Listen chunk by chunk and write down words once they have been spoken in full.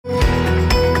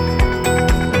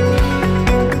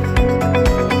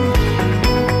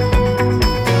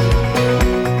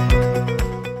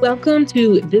Welcome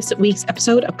to this week's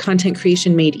episode of Content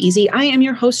Creation Made Easy. I am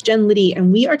your host, Jen Liddy,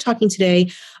 and we are talking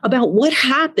today about what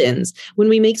happens when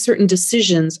we make certain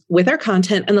decisions with our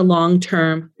content and the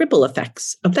long-term ripple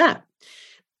effects of that.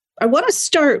 I want to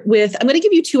start with, I'm going to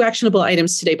give you 2 actionable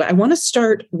items today, but I want to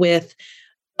start with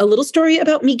a little story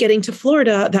about me getting to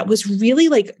Florida that was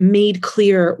really made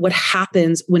clear what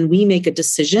happens when we make a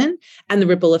decision and the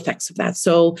ripple effects of that.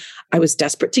 So I was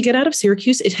desperate to get out of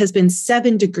Syracuse. It has been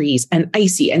 7 degrees and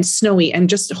icy and snowy and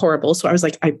just horrible. So I was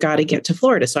like, I've got to get to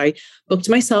Florida. So I booked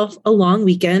myself a long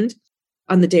weekend.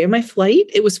 On the day of my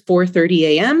flight, it was 4:30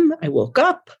 a.m. I woke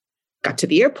up, got to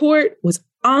the airport, was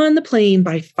on the plane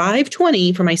by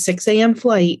 5:20 for my 6 a.m.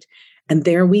 flight. And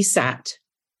there we sat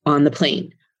on the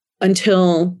plane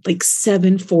until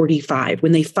 7:45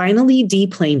 when they finally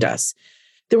deplaned us.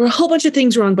 There were a whole bunch of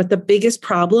things wrong, but the biggest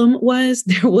problem was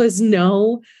there was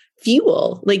no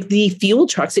fuel. The fuel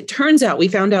trucks, it turns out, we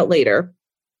found out later,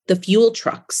 the fuel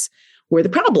trucks were the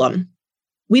problem.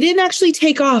 We didn't actually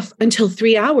take off until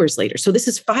 3 hours later. So this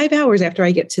is 5 hours after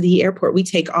I get to the airport. We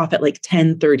take off at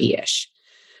 10:30-ish.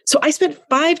 So I spent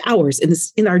 5 hours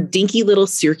in our dinky little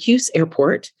Syracuse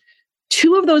airport.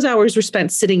 2 of those hours were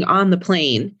spent sitting on the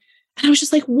plane. And I was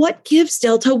just like, what gives,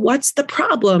 Delta? What's the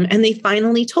problem? And they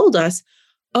finally told us,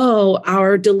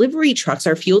 our delivery trucks,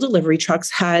 our fuel delivery trucks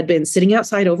had been sitting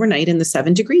outside overnight in the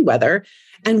 7-degree weather.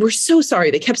 And we're so sorry.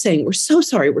 They kept saying, we're so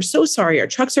sorry. We're so sorry. Our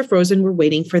trucks are frozen. We're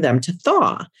waiting for them to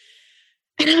thaw.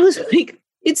 And I was like,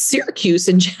 it's Syracuse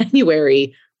in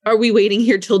January. Are we waiting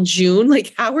here till June?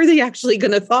 How are they actually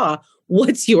going to thaw?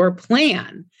 What's your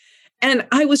plan? And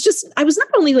I was not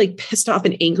only pissed off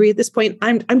and angry at this point,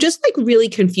 I'm just really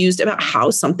confused about how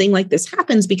something like this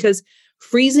happens, because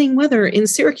freezing weather in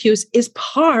Syracuse is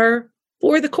par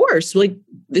for the course.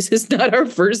 This is not our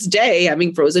first day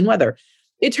having frozen weather.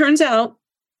 It turns out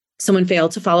someone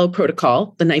failed to follow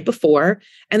protocol the night before,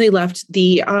 and they left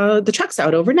the trucks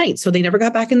out overnight. So they never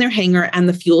got back in their hangar, and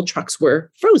the fuel trucks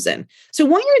were frozen. So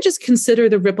why not just consider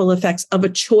the ripple effects of a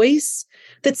choice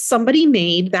that somebody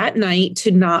made that night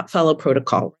to not follow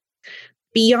protocol?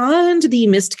 Beyond the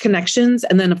missed connections,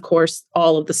 and then, of course,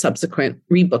 all of the subsequent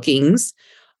rebookings,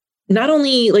 not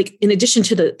only in addition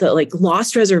to the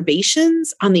lost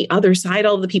reservations on the other side,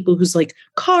 all of the people whose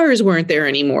cars weren't there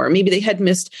anymore. Maybe they had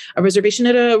missed a reservation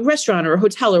at a restaurant or a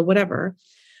hotel or whatever.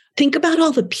 Think about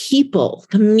all the people,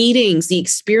 the meetings, the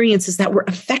experiences that were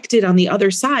affected on the other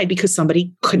side because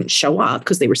somebody couldn't show up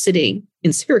because they were sitting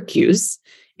in Syracuse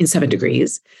in 7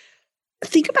 degrees.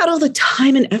 Think about all the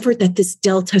time and effort that this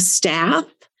Delta staff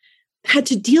had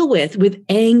to deal with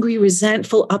angry,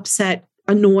 resentful, upset,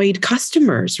 annoyed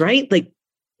customers, right?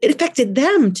 It affected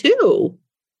them too.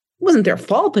 It wasn't their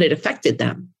fault, but it affected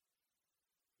them.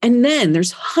 And then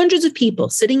there's hundreds of people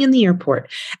sitting in the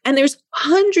airport, and there's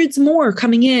hundreds more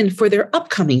coming in for their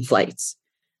upcoming flights.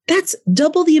 That's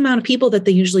double the amount of people that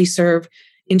they usually serve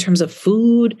in terms of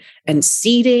food and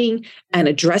seating and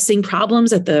addressing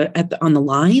problems on the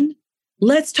line.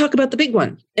 Let's talk about the big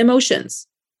one, emotions.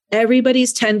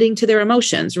 Everybody's tending to their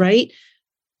emotions, right?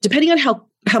 Depending on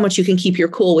how much you can keep your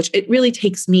cool, which it really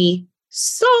takes me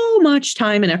so much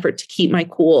time and effort to keep my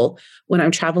cool when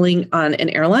I'm traveling on an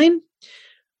airline.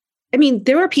 I mean,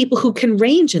 there are people who can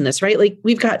range in this, right?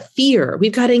 We've got fear,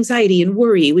 we've got anxiety and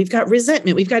worry, we've got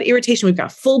resentment, we've got irritation, we've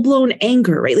got full-blown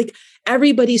anger, right?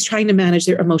 Everybody's trying to manage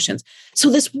their emotions. So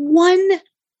this one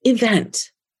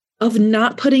event of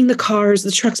not putting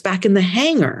the trucks back in the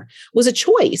hangar was a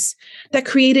choice that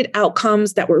created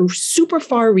outcomes that were super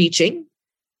far-reaching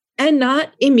and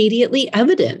not immediately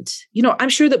evident. I'm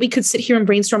sure that we could sit here and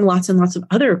brainstorm lots and lots of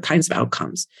other kinds of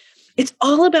outcomes. It's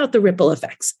all about the ripple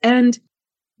effects. And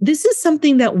this is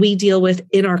something that we deal with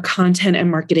in our content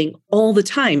and marketing all the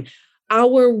time.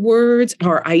 Our words,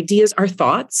 our ideas, our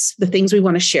thoughts, the things we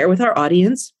want to share with our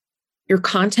audience, your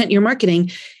content, your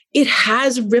marketing, it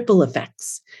has ripple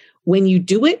effects. When you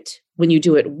do it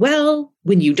well,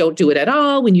 when you don't do it at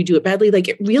all, when you do it badly,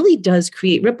 it really does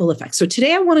create ripple effects. So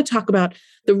today I want to talk about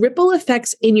the ripple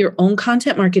effects in your own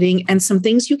content marketing and some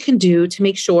things you can do to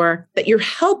make sure that you're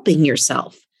helping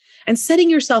yourself and setting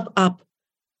yourself up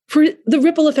for the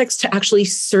ripple effects to actually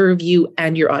serve you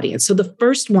and your audience. So the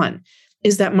first one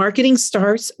is that marketing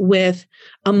starts with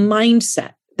a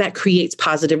mindset that creates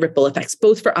positive ripple effects,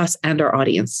 both for us and our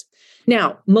audience.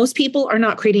 Now, most people are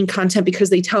not creating content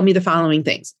because they tell me the following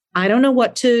things. I don't know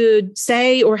what to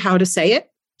say or how to say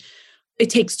it. It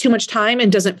takes too much time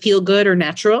and doesn't feel good or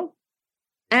natural.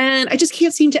 And I just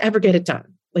can't seem to ever get it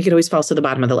done. It always falls to the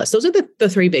bottom of the list. Those are the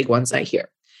 3 big ones I hear.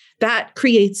 That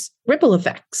creates ripple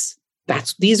effects.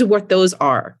 These are what those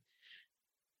are.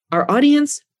 Our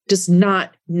audience does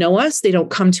not know us, they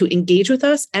don't come to engage with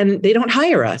us, and they don't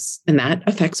hire us. And that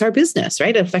affects our business,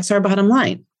 right? It affects our bottom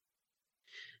line.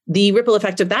 The ripple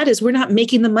effect of that is we're not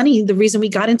making the money. The reason we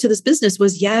got into this business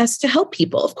was, yes, to help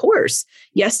people, of course.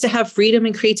 Yes, to have freedom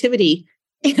and creativity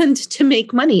and to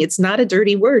make money. It's not a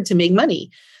dirty word to make money.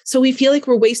 So we feel like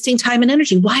we're wasting time and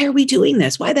energy. Why are we doing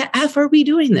this? Why the F are we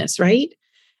doing this, right?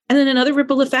 And then another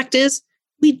ripple effect is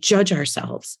we judge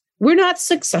ourselves. We're not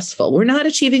successful. We're not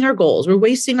achieving our goals. We're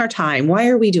wasting our time. Why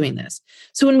are we doing this?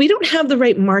 So when we don't have the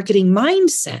right marketing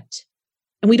mindset,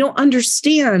 and we don't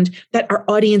understand that our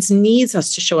audience needs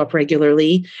us to show up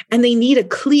regularly and they need a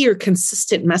clear,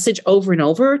 consistent message over and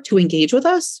over to engage with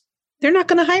us, they're not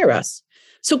going to hire us.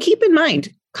 So keep in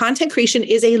mind, content creation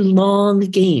is a long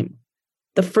game.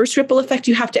 The first ripple effect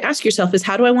you have to ask yourself is,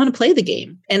 how do I want to play the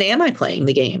game? And am I playing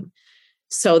the game?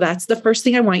 So that's the first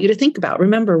thing I want you to think about.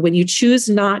 Remember, when you choose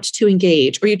not to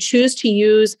engage or you choose to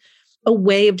use a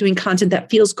way of doing content that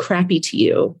feels crappy to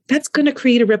you, that's going to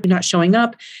create a ripple, not showing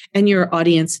up and your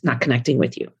audience not connecting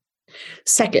with you.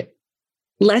 Second,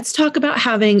 let's talk about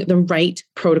having the right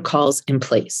protocols in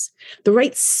place, the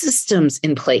right systems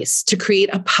in place to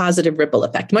create a positive ripple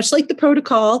effect, much like the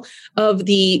protocol of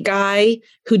the guy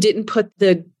who didn't put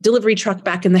the delivery truck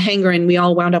back in the hangar and we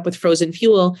all wound up with frozen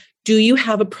fuel. Do you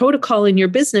have a protocol in your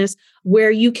business where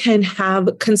you can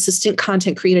have consistent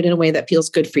content created in a way that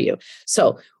feels good for you?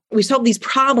 So we solve these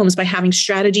problems by having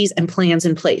strategies and plans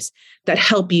in place that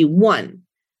help you. One,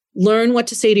 learn what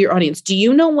to say to your audience. Do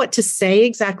you know what to say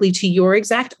exactly to your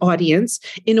exact audience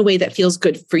in a way that feels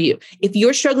good for you? If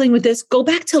you're struggling with this, go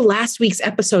back to last week's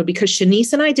episode because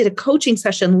Shanice and I did a coaching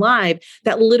session live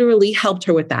that literally helped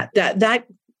her with that.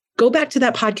 Go back to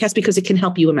that podcast because it can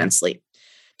help you immensely.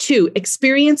 Two,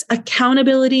 experience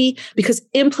accountability because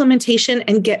implementation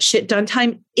and get shit done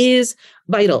time is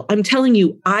vital. I'm telling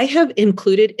you, I have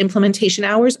included implementation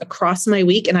hours across my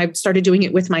week, and I've started doing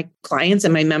it with my clients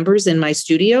and my members in my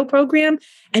studio program,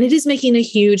 and it is making a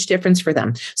huge difference for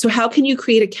them. So how can you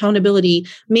create accountability?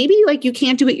 Maybe like you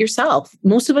can't do it yourself.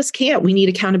 Most of us can't. We need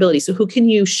accountability. So who can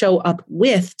you show up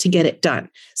with to get it done?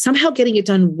 Somehow getting it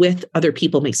done with other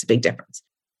people makes a big difference.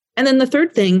 And then the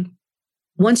third thing,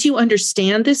 once you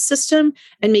understand this system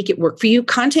and make it work for you,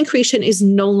 content creation is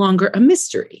no longer a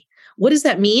mystery. What does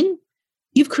that mean?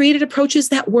 You've created approaches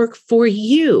that work for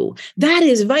you. That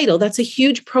is vital. That's a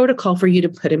huge protocol for you to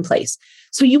put in place.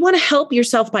 So you want to help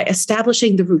yourself by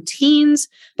establishing the routines,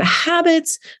 the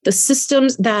habits, the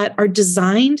systems that are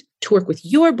designed to work with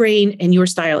your brain and your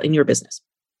style in your business.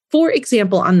 For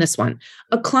example, on this one,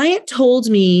 a client told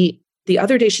me the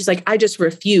other day, she's like, I just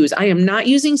refuse. I am not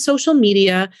using social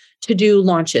media to do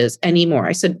launches anymore.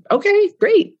 I said, okay,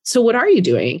 great. So what are you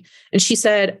doing? And she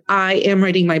said, I am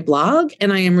writing my blog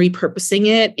and I am repurposing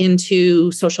it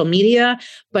into social media,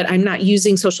 but I'm not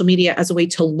using social media as a way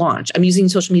to launch. I'm using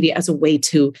social media as a way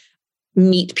to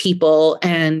meet people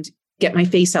and get my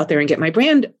face out there and get my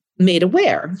brand made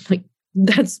aware. Like,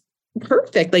 that's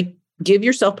perfect. Like, give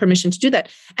yourself permission to do that.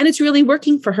 And it's really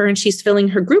working for her. And she's filling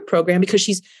her group program because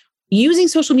she's using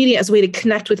social media as a way to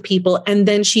connect with people. And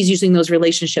then she's using those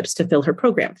relationships to fill her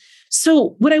program.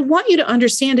 So what I want you to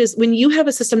understand is when you have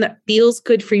a system that feels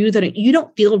good for you, that you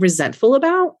don't feel resentful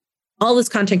about, all this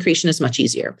content creation is much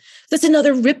easier. That's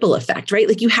another ripple effect, right?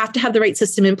 Like you have to have the right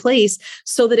system in place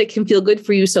so that it can feel good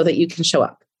for you so that you can show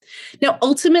up. Now,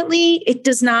 ultimately, it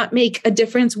does not make a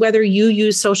difference whether you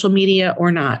use social media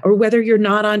or not, or whether you're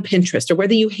not on Pinterest, or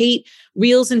whether you hate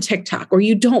Reels and TikTok, or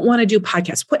you don't want to do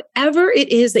podcasts. Whatever it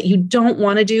is that you don't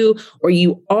want to do, or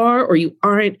you are or you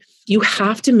aren't, you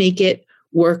have to make it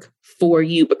work for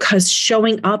you because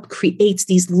showing up creates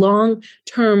these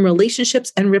long-term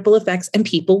relationships and ripple effects, and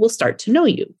people will start to know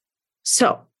you.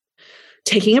 So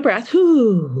taking a breath,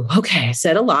 okay, I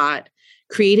said a lot.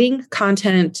 Creating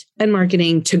content and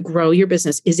marketing to grow your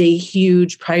business is a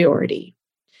huge priority.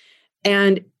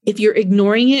 And if you're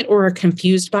ignoring it or are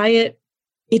confused by it,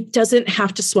 it doesn't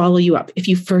have to swallow you up. If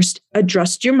you first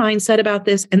adjust your mindset about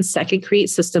this and second, create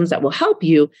systems that will help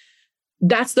you,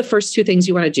 that's the first two things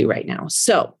you want to do right now.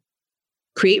 So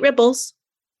create ripples,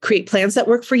 create plans that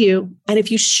work for you. And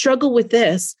if you struggle with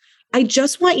this, I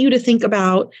just want you to think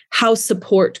about how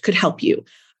support could help you.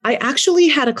 I actually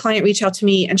had a client reach out to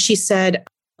me and she said,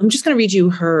 I'm just going to read you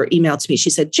her email to me.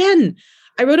 She said, Jen,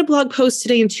 I wrote a blog post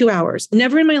today in 2 hours.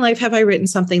 Never in my life have I written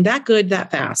something that good, that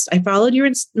fast. I followed your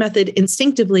method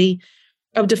instinctively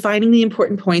of defining the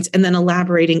important points and then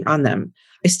elaborating on them.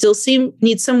 I still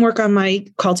need some work on my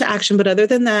call to action, but other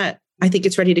than that, I think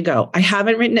it's ready to go. I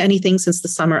haven't written anything since the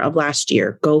summer of last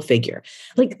year. Go figure.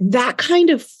 Like that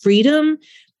kind of freedom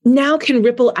now can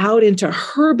ripple out into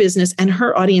her business and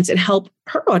her audience and help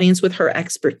her audience with her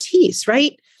expertise,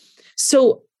 right?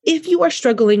 So if you are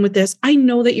struggling with this, I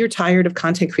know that you're tired of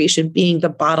content creation being the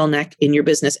bottleneck in your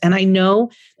business. And I know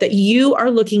that you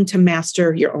are looking to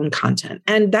master your own content.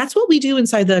 And that's what we do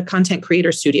inside the Content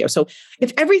Creator Studio. So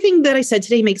if everything that I said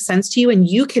today makes sense to you and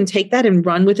you can take that and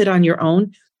run with it on your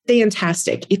own,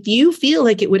 fantastic. If you feel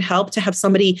like it would help to have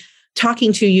somebody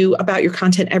talking to you about your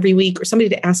content every week, or somebody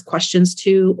to ask questions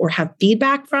to or have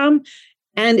feedback from,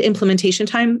 and implementation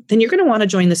time, then you're going to want to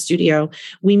join the studio.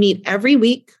 We meet every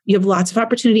week. You have lots of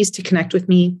opportunities to connect with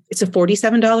me. It's a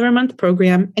 $47 a month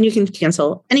program, and you can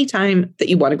cancel anytime that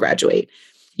you want to graduate.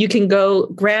 You can go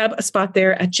grab a spot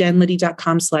there at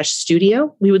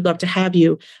jenliddy.com/studio. We would love to have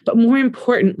you. But more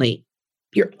importantly,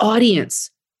 your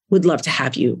audience would love to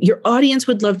have you. Your audience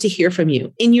would love to hear from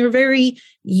you in your very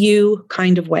you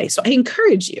kind of way. So I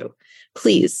encourage you,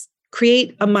 please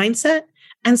create a mindset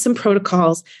and some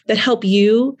protocols that help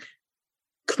you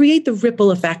create the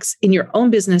ripple effects in your own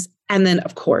business and then,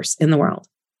 of course, in the world.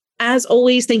 As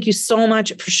always, thank you so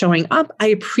much for showing up. I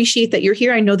appreciate that you're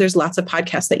here. I know there's lots of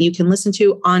podcasts that you can listen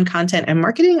to on content and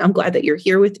marketing. I'm glad that you're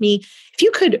here with me. If you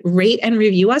could rate and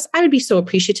review us, I would be so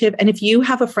appreciative. And if you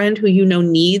have a friend who you know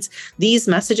needs these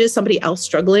messages, somebody else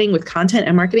struggling with content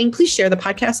and marketing, please share the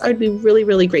podcast. I would be really,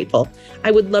 really grateful. I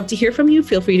would love to hear from you.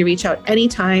 Feel free to reach out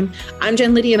anytime. I'm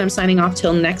Jen Liddy, and I'm signing off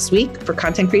till next week for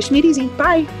Content Creation Made Easy.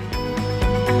 Bye.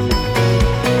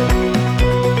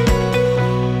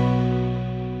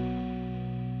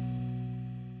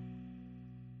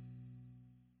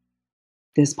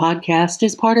 This podcast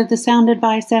is part of the Sound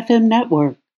Advice FM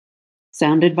network.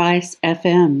 Sound Advice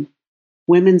FM.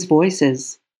 Women's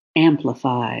voices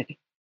amplified.